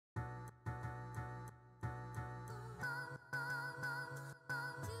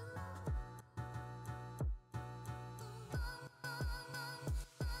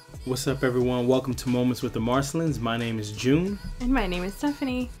What's up, everyone? Welcome to Moments with the Marcelins. My name is Jun. And my name is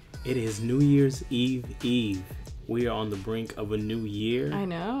Stephanie. It is New Year's Eve. We are on the brink of a new year. I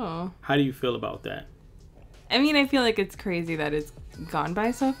know. How do you feel about that? I mean, I feel like it's crazy that it's gone by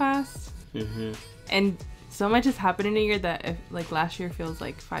so fast. Mm-hmm. And so much has happened in a year that, like, last year feels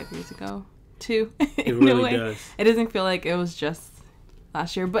like 5 years ago, too. It really does. It doesn't feel like it was just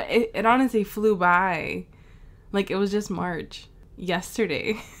last year, but it honestly flew by. Like, it was just March.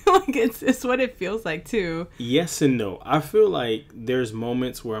 Yesterday. Like, it's what it feels like, too. Yes and no. I feel like there's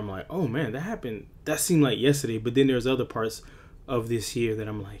moments where I'm like, oh man, that happened. That seemed like yesterday. But then there's other parts of this year that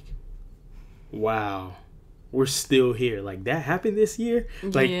I'm like, wow, we're still here. Like, that happened this year?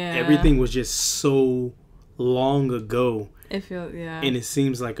 Like, everything was just so long ago. It feels, yeah. And it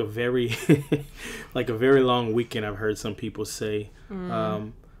seems like a very, like a very long weekend, I've heard some people say.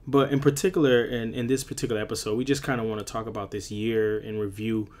 But in particular, in this particular episode, we just kind of want to talk about this year and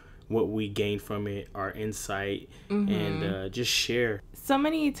review what we gained from it, our insight, and just share. So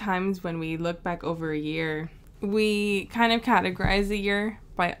many times when we look back over a year, we kind of categorize the year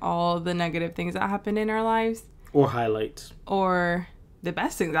by all the negative things that happened in our lives. Or highlights. Or the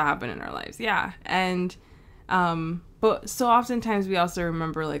best things that happened in our lives, yeah. And, but so oftentimes we also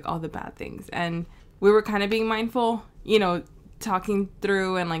remember, like, all the bad things. And we were kind of being mindful, you know, talking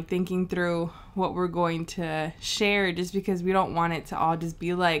through and like thinking through what we're going to share, just because we don't want it to all just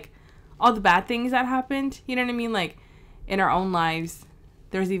be like all the bad things that happened, you know what I mean? Like, in our own lives,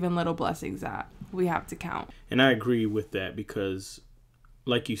 there's even little blessings that we have to count. And I agree with that, because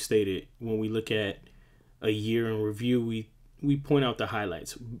like you stated, when we look at a year in review, we point out the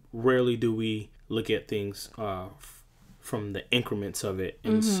highlights. Rarely do we look at things from the increments of it.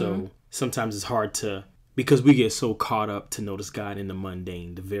 And so sometimes it's hard to, because we get so caught up to notice God in the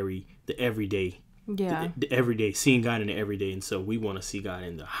mundane, the everyday. Yeah. The everyday, seeing God in the everyday. And so we want to see God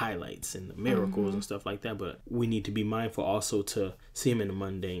in the highlights and the miracles and stuff like that. But we need to be mindful also to see him in the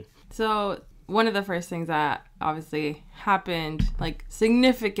mundane. So one of the first things that obviously happened, like,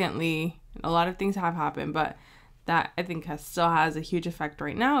 significantly, a lot of things have happened, but that I think still has a huge effect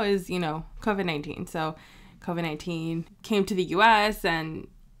right now is, you know, COVID-19. So COVID-19 came to the U.S. and,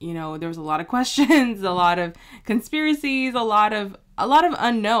 you know, there was a lot of questions, a lot of conspiracies, a lot of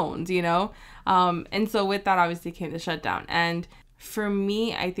unknowns, you know. And so with that, obviously, came the shutdown. And for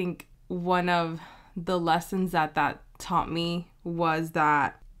me, I think one of the lessons that taught me was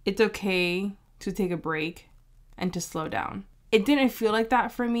that it's okay to take a break and to slow down. It didn't feel like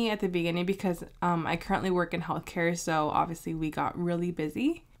that for me at the beginning because I currently work in healthcare, so obviously we got really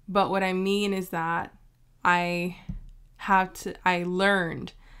busy. But what I mean is that I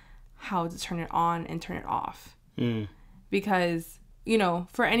learned how to turn it on and turn it off. Because, you know,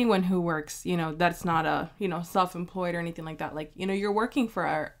 for anyone who works, you know, that's not a, you know, self-employed or anything like that. Like, you know, you're working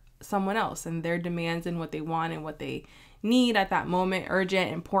for someone else and their demands and what they want and what they need at that moment,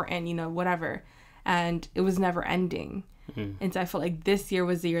 urgent, important, you know, whatever. And it was never ending. And so I felt like this year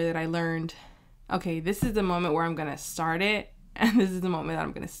was the year that I learned, okay, this is the moment where I'm going to start it. And this is the moment that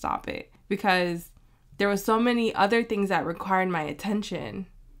I'm going to stop it. Because there were so many other things that required my attention.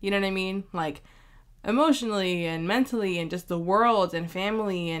 You know what I mean? Like, emotionally and mentally and just the world and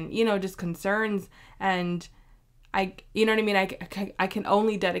family and, you know, just concerns. And you know what I mean? I can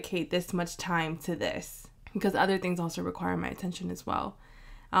only dedicate this much time to this because other things also require my attention as well.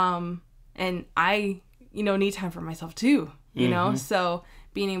 And I, you know, need time for myself too, you know? So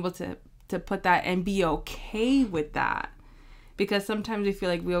being able to put that and be okay with that, because sometimes we feel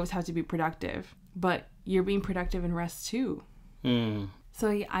like we always have to be productive, but you're being productive in rest too. So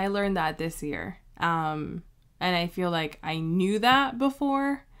yeah, I learned that this year. And I feel like I knew that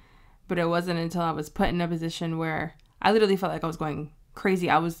before, but it wasn't until I was put in a position where I literally felt like I was going crazy.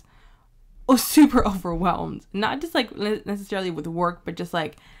 I was super overwhelmed, not just like necessarily with work, but just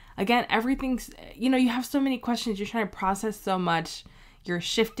like, again, everything's, you know, you have so many questions. You're trying to process so much. You're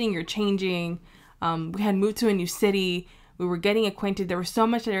shifting, you're changing. We had moved to a new city. We were getting acquainted. There was so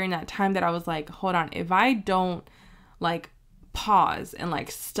much during that time that I was like, hold on, if I don't like pause and like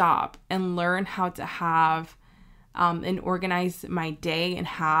stop and learn how to have and organize my day and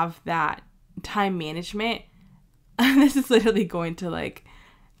have that time management, this is literally going to like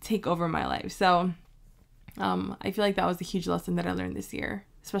take over my life. So I feel like that was a huge lesson that I learned this year,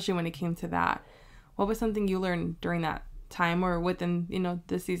 especially when it came to that. What was something you learned during that time or within, you know,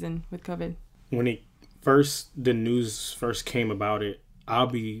 this season with COVID? When the news first came about it, I'll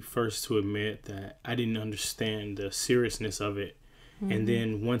be first to admit that I didn't understand the seriousness of it. And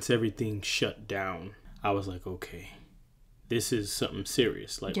then once everything shut down, I was like, okay, this is something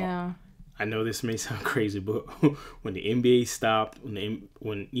serious. Like, yeah. I know this may sound crazy, but when the NBA stopped,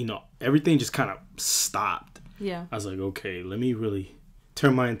 when you know, everything just kind of stopped. Yeah. I was like, okay, let me really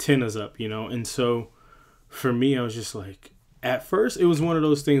turn my antennas up, you know? And so for me, I was just like, at first it was one of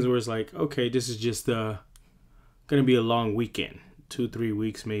those things where it's like, okay, this is just going to be a long weekend, 2-3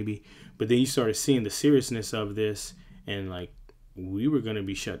 weeks maybe. But then you started seeing the seriousness of this, and like, we were going to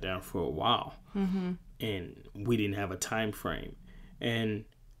be shut down for a while. Mm-hmm. And we didn't have a time frame. And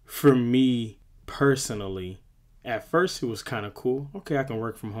for me personally, at first it was kind of cool. Okay, I can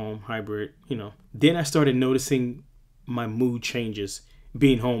work from home, hybrid, you know. Then I started noticing my mood changes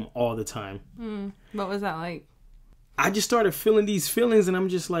being home all the time. What was that like? I just started feeling these feelings, and I'm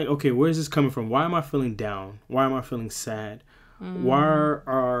just like, okay, where is this coming from? Why am I feeling down? Why am I feeling sad? Why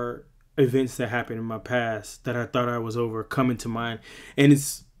are events that happened in my past that I thought I was over coming to mind? And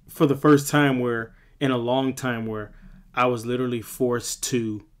it's for the first time in a long time where I was literally forced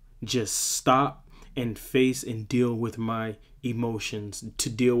to just stop and face and deal with my emotions, to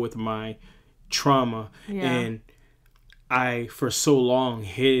deal with my trauma. Yeah. And I, for so long,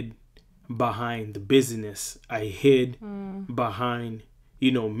 hid behind the business. I hid behind,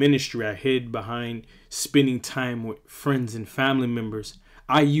 you know, ministry. I hid behind spending time with friends and family members.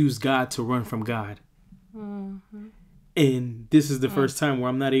 I used God to run from God. Mm-hmm. And this is the first time where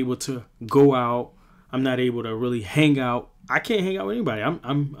I'm not able to go out. I'm not able to really hang out. I can't hang out with anybody.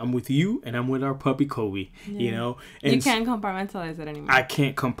 I'm with you, and I'm with our puppy Kobe. Yeah. You know, and you can't compartmentalize it anymore. I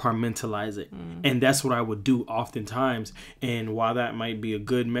can't compartmentalize it, and that's what I would do oftentimes. And while that might be a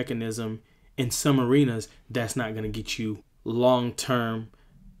good mechanism in some arenas, that's not going to get you long-term,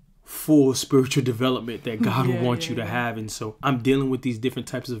 full spiritual development that God will want you to have. And so I'm dealing with these different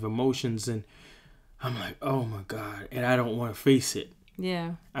types of emotions, and I'm like, oh my God, and I don't want to face it.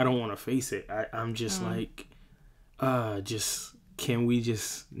 Yeah, I don't want to face it. I'm just like, can we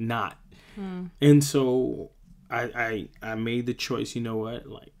just not? And so I made the choice. You know what?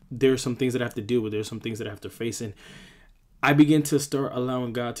 Like, there's some things that I have to deal with. There's some things that I have to face, and I began to start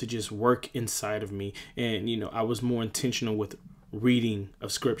allowing God to just work inside of me. And you know, I was more intentional with reading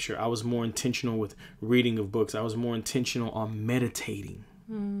of scripture. I was more intentional with reading of books. I was more intentional on meditating.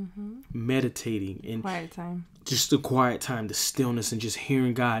 Meditating and quiet time. Just the quiet time, the stillness, and just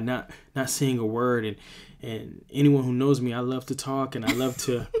hearing God, not saying a word. And anyone who knows me, I love to talk, and I love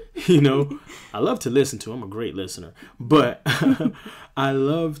to, you know, I love to listen to. I'm a great listener, but I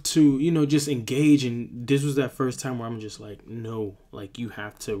love to, you know, just engage. And this was that first time where I'm just like, no, like, you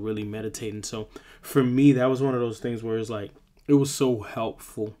have to really meditate. And so for me, that was one of those things where it's like, it was so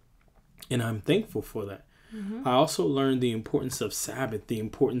helpful, and I'm thankful for that. I also learned the importance of Sabbath, the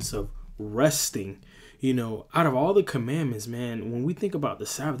importance of resting. You know, out of all the commandments, man, when we think about the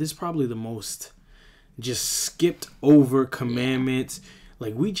Sabbath, it's probably the most just skipped over commandments.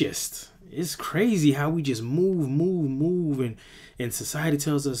 Like, it's crazy how we just move. And society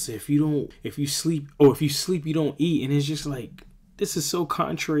tells us if you sleep, you don't eat. And it's just like, this is so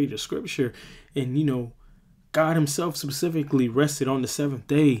contrary to scripture. And, you know, God himself specifically rested on the seventh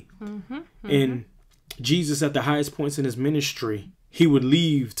day. And Jesus, at the highest points in his ministry, he would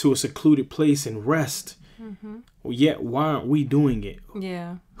leave to a secluded place and rest. Well, yet, why aren't we doing it?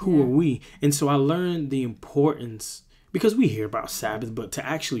 Yeah. Who are we? And so I learned the importance, because we hear about Sabbath, but to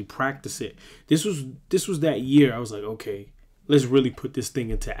actually practice it. This was that year I was like, okay, let's really put this thing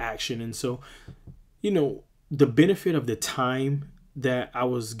into action. And so, you know, the benefit of the time that I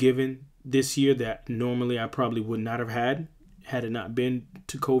was given this year that normally I probably would not have had it not been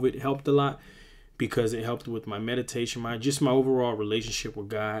to COVID, helped a lot. Because it helped with my meditation, my overall relationship with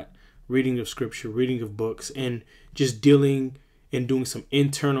God, reading of scripture, reading of books, and just dealing and doing some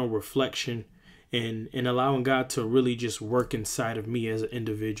internal reflection and allowing God to really just work inside of me as an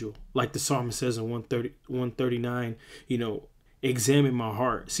individual. Like the psalmist says in 139, you know, examine my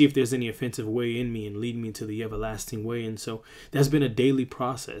heart, see if there's any offensive way in me, and lead me into the everlasting way. And so that's been a daily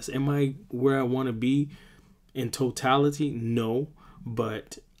process. Am I where I want to be in totality? No,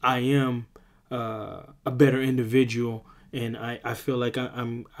 but I am a better individual, and I feel like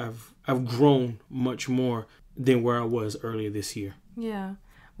I've grown much more than where I was earlier this year. Yeah.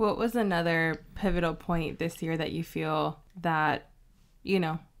 What was another pivotal point this year that you feel that, you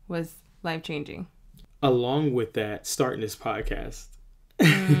know, was life-changing? Along with that, starting this podcast.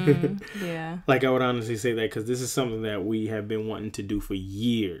 Yeah. Like, I would honestly say that because this is something that we have been wanting to do for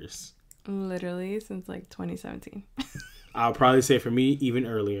years. Literally since like 2017. I'll probably say for me, even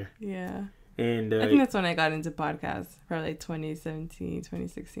earlier. Yeah. And I think that's when I got into podcasts, probably 2017,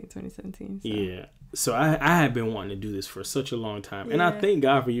 2016, 2017. So. Yeah. So I had been wanting to do this for such a long time. Yeah. And I thank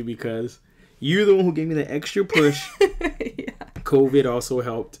God for you, because you're the one who gave me the extra push. Yeah. COVID also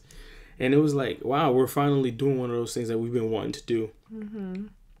helped. And it was like, wow, we're finally doing one of those things that we've been wanting to do. Mm-hmm.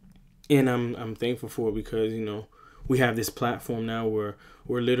 And I'm thankful for it because, you know, we have this platform now where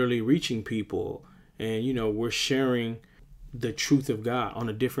we're literally reaching people and, you know, we're sharing the truth of God on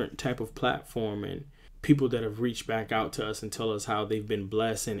a different type of platform, and people that have reached back out to us and tell us how they've been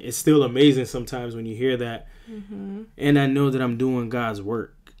blessed. And it's still amazing sometimes when you hear that. Mm-hmm. And I know that I'm doing God's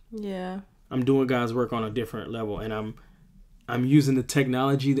work. Yeah. I'm doing God's work on a different level, and I'm using the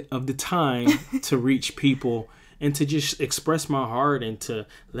technology of the time to reach people and to just express my heart and to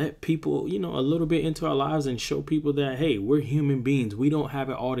let people, you know, a little bit into our lives and show people that, hey, we're human beings. We don't have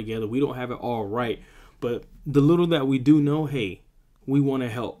it all together. We don't have it all right. But the little that we do know, hey, we want to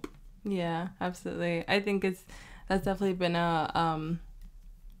help. Yeah, absolutely. I think that's definitely been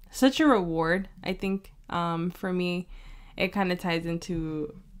such a reward. I think for me, it kind of ties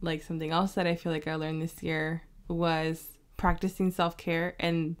into like something else that I feel like I learned this year was practicing self-care.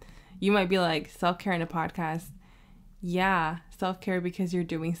 And you might be like, self-care in a podcast. Yeah, self-care because you're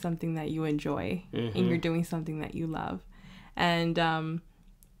doing something that you enjoy, mm-hmm. and you're doing something that you love. And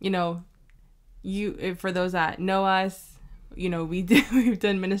you know, for those that know us, you know, we've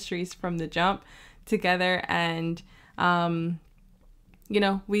done ministries from the jump together, and you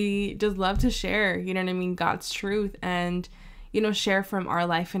know, we just love to share, you know what I mean, God's truth, and you know, share from our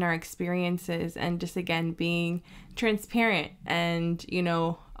life and our experiences, and just again being transparent and, you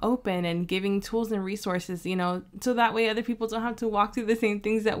know, open and giving tools and resources, you know, so that way other people don't have to walk through the same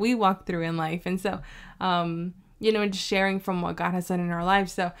things that we walk through in life. And so you know, and just sharing from what God has done in our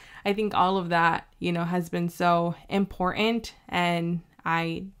lives. So I think all of that, you know, has been so important, and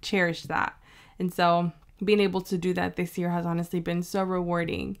I cherish that. And so being able to do that this year has honestly been so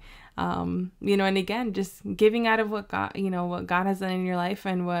rewarding. You know, and again, just giving out of what God, you know, what God has done in your life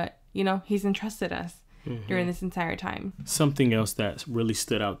and what, you know, He's entrusted us mm-hmm. during this entire time. Something else that really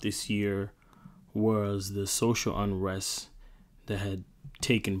stood out this year was the social unrest that had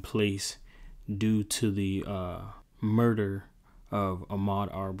taken place due to the murder of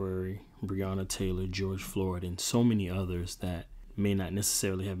Ahmaud Arbery, Breonna Taylor, George Floyd, and so many others that may not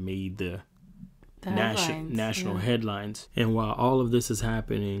necessarily have made the national headlines. And while all of this is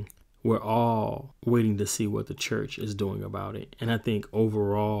happening, we're all waiting to see what the church is doing about it. And I think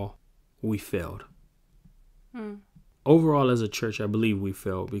overall, we failed. Overall, as a church, I believe we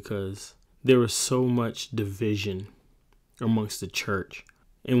failed because there was so much division amongst the church.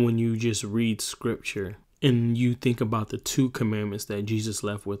 And when you just read scripture and you think about the 2 commandments that Jesus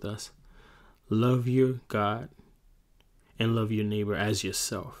left with us, love your God and love your neighbor as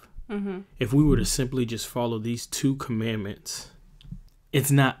yourself. Mm-hmm. If we were to simply just follow these 2 commandments, it's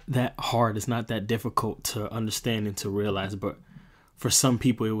not that hard. It's not that difficult to understand and to realize. But for some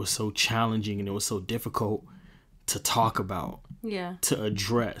people, it was so challenging and it was so difficult to talk about, to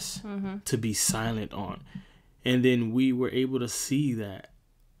address, mm-hmm. to be silent on. And then we were able to see that,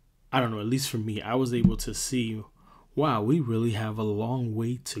 I don't know, at least for me, I was able to see, wow, we really have a long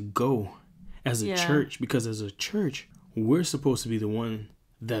way to go as a church. Because as a church, we're supposed to be the one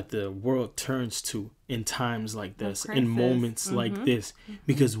that the world turns to in times like this, in moments mm-hmm. like this,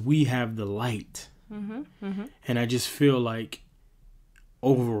 because we have the light. Mm-hmm. Mm-hmm. And I just feel like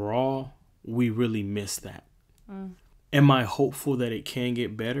overall, we really miss that. Am I hopeful that it can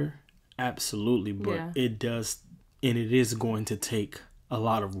get better? Absolutely. But it does, and it is going to take a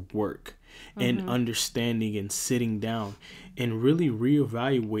lot of work and understanding and sitting down and really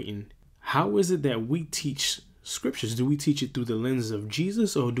reevaluating, how is it that we teach scriptures? Do we teach it through the lens of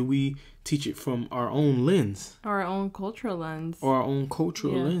Jesus, or do we teach it from our own lens? Our own cultural lens. Or our own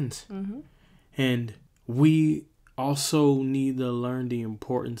cultural lens. Mm-hmm. And we also need to learn the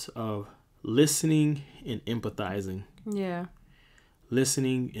importance of listening and empathizing. Yeah.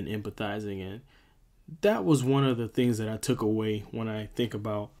 Listening and empathizing. And that was one of the things that I took away when I think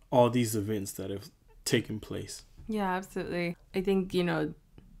about all these events that have taken place. Yeah, absolutely. I think, you know,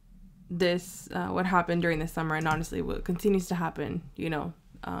 this, what happened during the summer, and honestly what continues to happen, you know,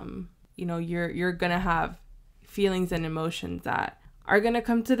 you're going to have feelings and emotions that are going to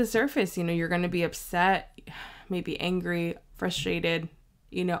come to the surface. You know, you're going to be upset, maybe angry, frustrated,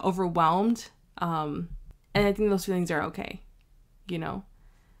 you know, overwhelmed. And I think those feelings are okay. You know,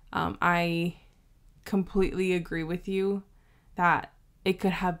 I completely agree with you that it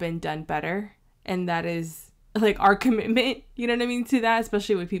could have been done better. And that is like our commitment, you know what I mean, to that,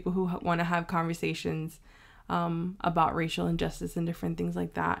 especially with people who want to have conversations about racial injustice and different things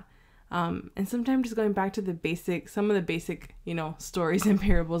like that. And sometimes just going back to some of the basic, you know, stories and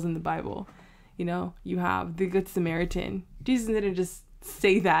parables in the Bible. You know, you have the Good Samaritan. Jesus didn't just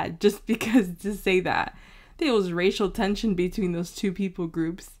say that just because to say that. There was racial tension between those 2 people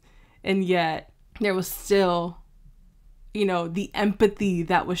groups. And yet there was still, the empathy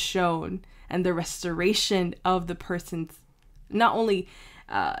that was shown and the restoration of the person's, not only,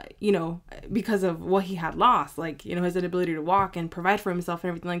 because of what he had lost, like, his inability to walk and provide for himself and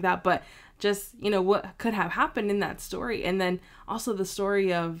everything like that, but just, what could have happened in that story. And then also the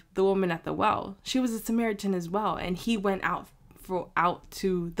story of the woman at the well. She was a Samaritan as well. And he went out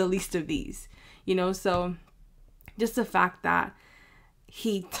to the least of these, so just the fact that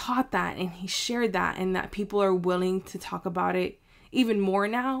he taught that and he shared that, and that people are willing to talk about it even more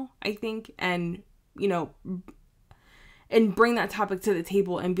now, I think, and, and bring that topic to the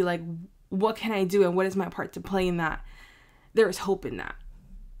table and be like, what can I do and what is my part to play in that? There's hope in that.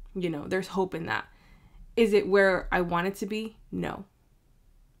 There's hope in that. Is it where I want it to be? No.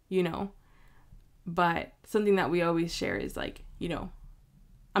 But something that we always share is like,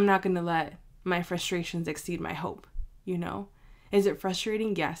 I'm not going to let my frustrations exceed my hope. Is it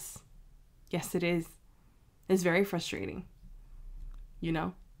frustrating? Yes. Yes, it is. It's very frustrating.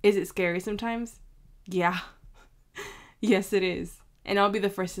 Is it scary sometimes? Yeah. Yes, it is. And I'll be the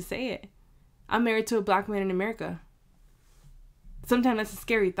first to say it. I'm married to a black man in America. Sometimes that's a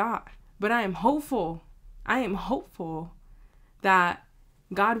scary thought, but I am hopeful. I am hopeful that,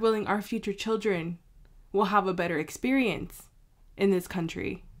 God willing, our future children will have a better experience in this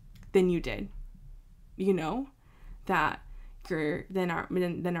country than you did. That than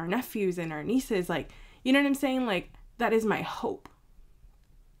our nephews and our nieces, like, you know what I'm saying? Like, that is my hope.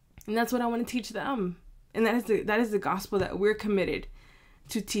 And that's what I want to teach them. And that is the gospel that we're committed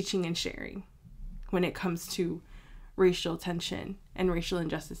to teaching and sharing when it comes to racial tension and racial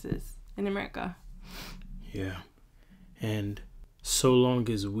injustices in America. Yeah. And so long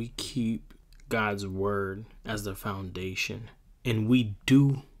as we keep God's word as the foundation and we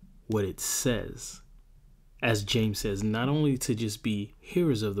do what it says, as James says, not only to just be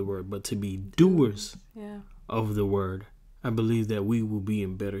hearers of the word, but to be doers of the word, I believe that we will be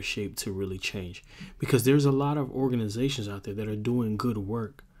in better shape to really change. Because there's a lot of organizations out there that are doing good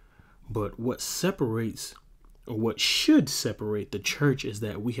work, but what separates, or what should separate the church, is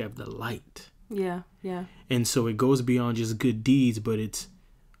that we have the light. Yeah. And so it goes beyond just good deeds, but it's,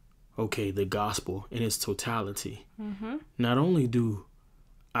 the gospel in its totality. Mm-hmm. Not only do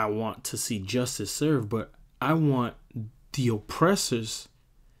I want to see justice served, but I want the oppressors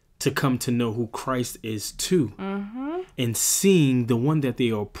to come to know who Christ is too. Mm-hmm. And seeing the one that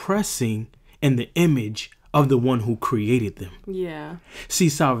they are oppressing in the image of the one who created them. Yeah. See,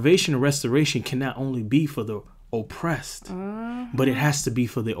 salvation and restoration cannot only be for the oppressed, but it has to be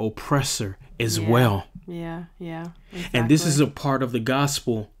for the oppressor as well. Yeah. Exactly. And this is a part of the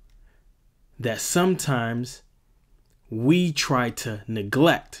gospel that sometimes we try to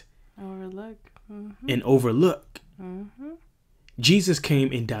neglect, and overlook. Mm-hmm. Jesus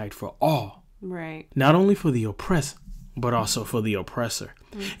came and died for all. Right. Not only for the oppressed, but also for the oppressor.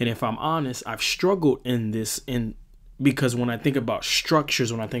 Mm-hmm. And if I'm honest, I've struggled in this because when I think about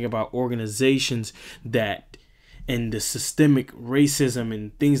structures, when I think about organizations and the systemic racism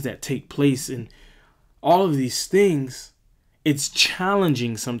and things that take place and all of these things, it's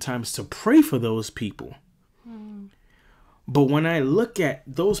challenging sometimes to pray for those people. But when I look at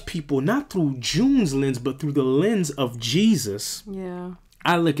those people, not through Jun's lens, but through the lens of Jesus,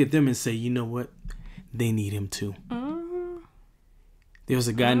 I look at them and say, you know what? They need him too. Mm-hmm. There was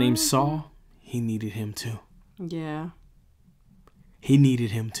a guy named Saul. He needed him too. Yeah. He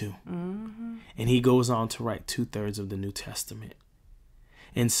needed him too. Mm-hmm. And he goes on to write 2/3 of the New Testament.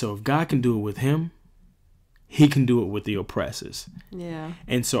 And so if God can do it with him, he can do it with the oppressors. Yeah.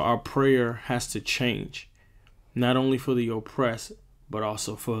 And so our prayer has to change. Not only for the oppressed, but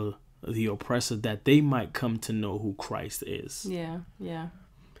also for the oppressor, that they might come to know who Christ is. Yeah.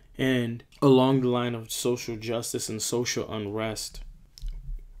 And along the line of social justice and social unrest,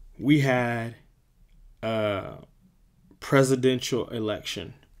 we had a presidential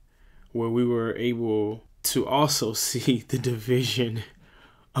election where we were able to also see the division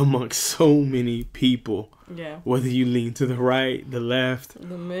amongst so many people. Yeah. Whether you lean to the right, the left,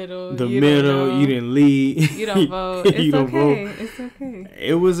 the middle, you didn't lead, you don't vote. It's okay. It's okay.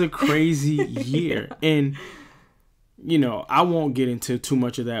 It was a crazy year. And, I won't get into too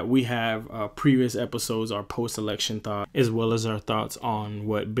much of that. We have previous episodes, our post-election thought, as well as our thoughts on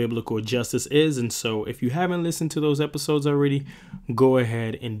what biblical justice is. And so if you haven't listened to those episodes already, go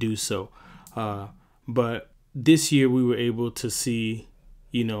ahead and do so. But this year we were able to see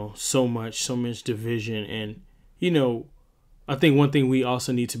so much division. And, I think one thing we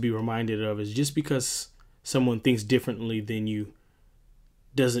also need to be reminded of is just because someone thinks differently than you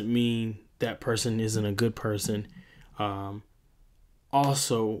doesn't mean that person isn't a good person.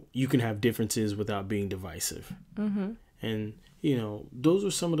 also you can have differences without being divisive. And, you know, those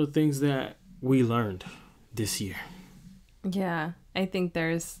are some of the things that we learned this year. Yeah, I think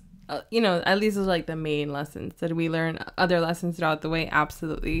there's, you know, at least those are like the main lessons. Did we learn other lessons throughout the way?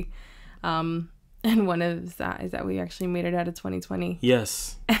 Absolutely. And one of that is that we actually made it out of 2020.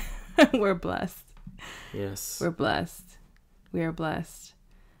 Yes. We're blessed. Yes. We're blessed. We are blessed.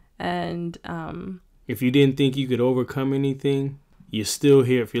 And if you didn't think you could overcome anything, you're still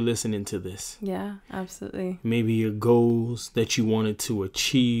here if you're listening to this. Yeah, absolutely. Maybe your goals that you wanted to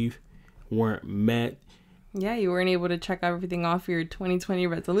achieve weren't met. Yeah, you weren't able to check everything off your 2020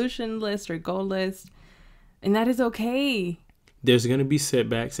 resolution list or goal list. And that is okay. There's going to be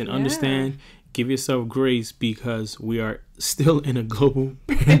setbacks, and understand, give yourself grace, because we are still in a global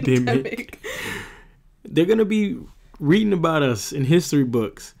pandemic. They're going to be reading about us in history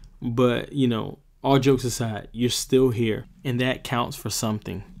books, but, you know, all jokes aside, you're still here, and that counts for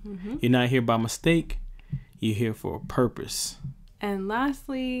something. You're not here by mistake. You're here for a purpose. And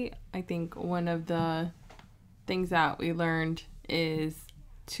lastly, I think one of the things that we learned is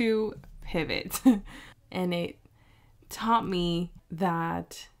to pivot. And it taught me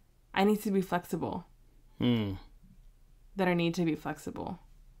that I need to be flexible. That I need to be flexible.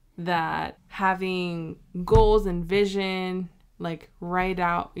 That having goals and vision, like written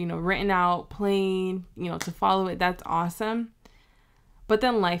out, plain, you know, to follow it, that's awesome. But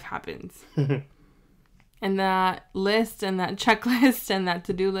then life happens. And that list and that checklist and that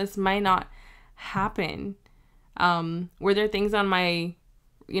to-do list might not happen. Were there things on my,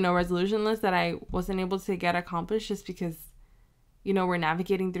 you know, resolution list that I wasn't able to get accomplished just because, you know, we're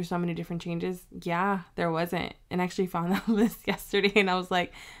navigating through so many different changes? Yeah, there wasn't. And I actually found that list yesterday and I was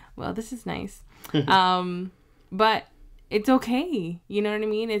like, well, this is nice. But it's okay. You know what I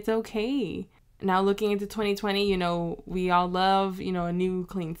mean? It's okay. Now looking into 2020, you know, we all love, you know, a new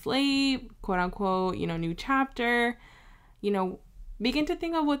clean slate, quote unquote, you know, new chapter. You know, begin to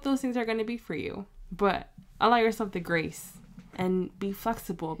think of what those things are going to be for you. But allow yourself the grace and be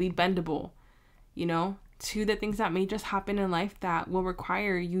flexible, be bendable, you know, to the things that may just happen in life that will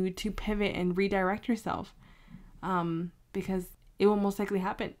require you to pivot and redirect yourself. Because it will most likely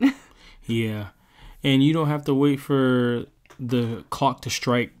happen. Yeah. And you don't have to wait for the clock to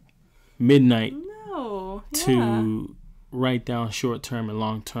strike midnight to write down short-term and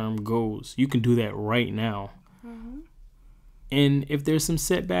long-term goals. You can do that right now. And if there's some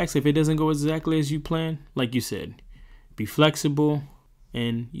setbacks, if it doesn't go exactly as you plan, like you said, be flexible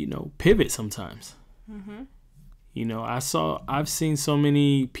and, you know, pivot sometimes. You know, I've seen so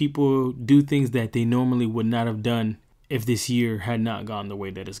many people do things that they normally would not have done if this year had not gone the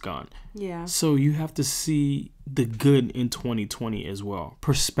way that it's gone. Yeah. So you have to see the good in 2020 as well.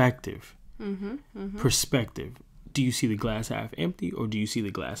 Perspective. Perspective. Do you see the glass half empty or do you see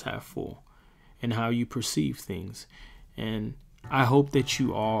the glass half full? And how you perceive things. And I hope that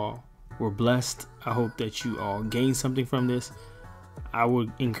you all were blessed. I hope that you all gained something from this. I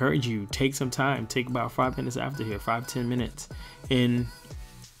would encourage you, take some time. Take about 5 minutes after here, 5-10 minutes. And,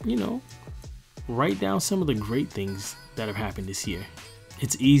 you know, write down some of the great things that have happened this year.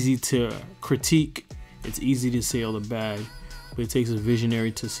 It's easy to critique. It's easy to say all the bad. But it takes a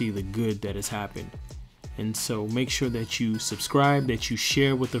visionary to see the good that has happened. And so make sure that you subscribe, that you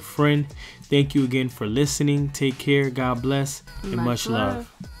share with a friend. Thank you again for listening. Take care. God bless. And much love.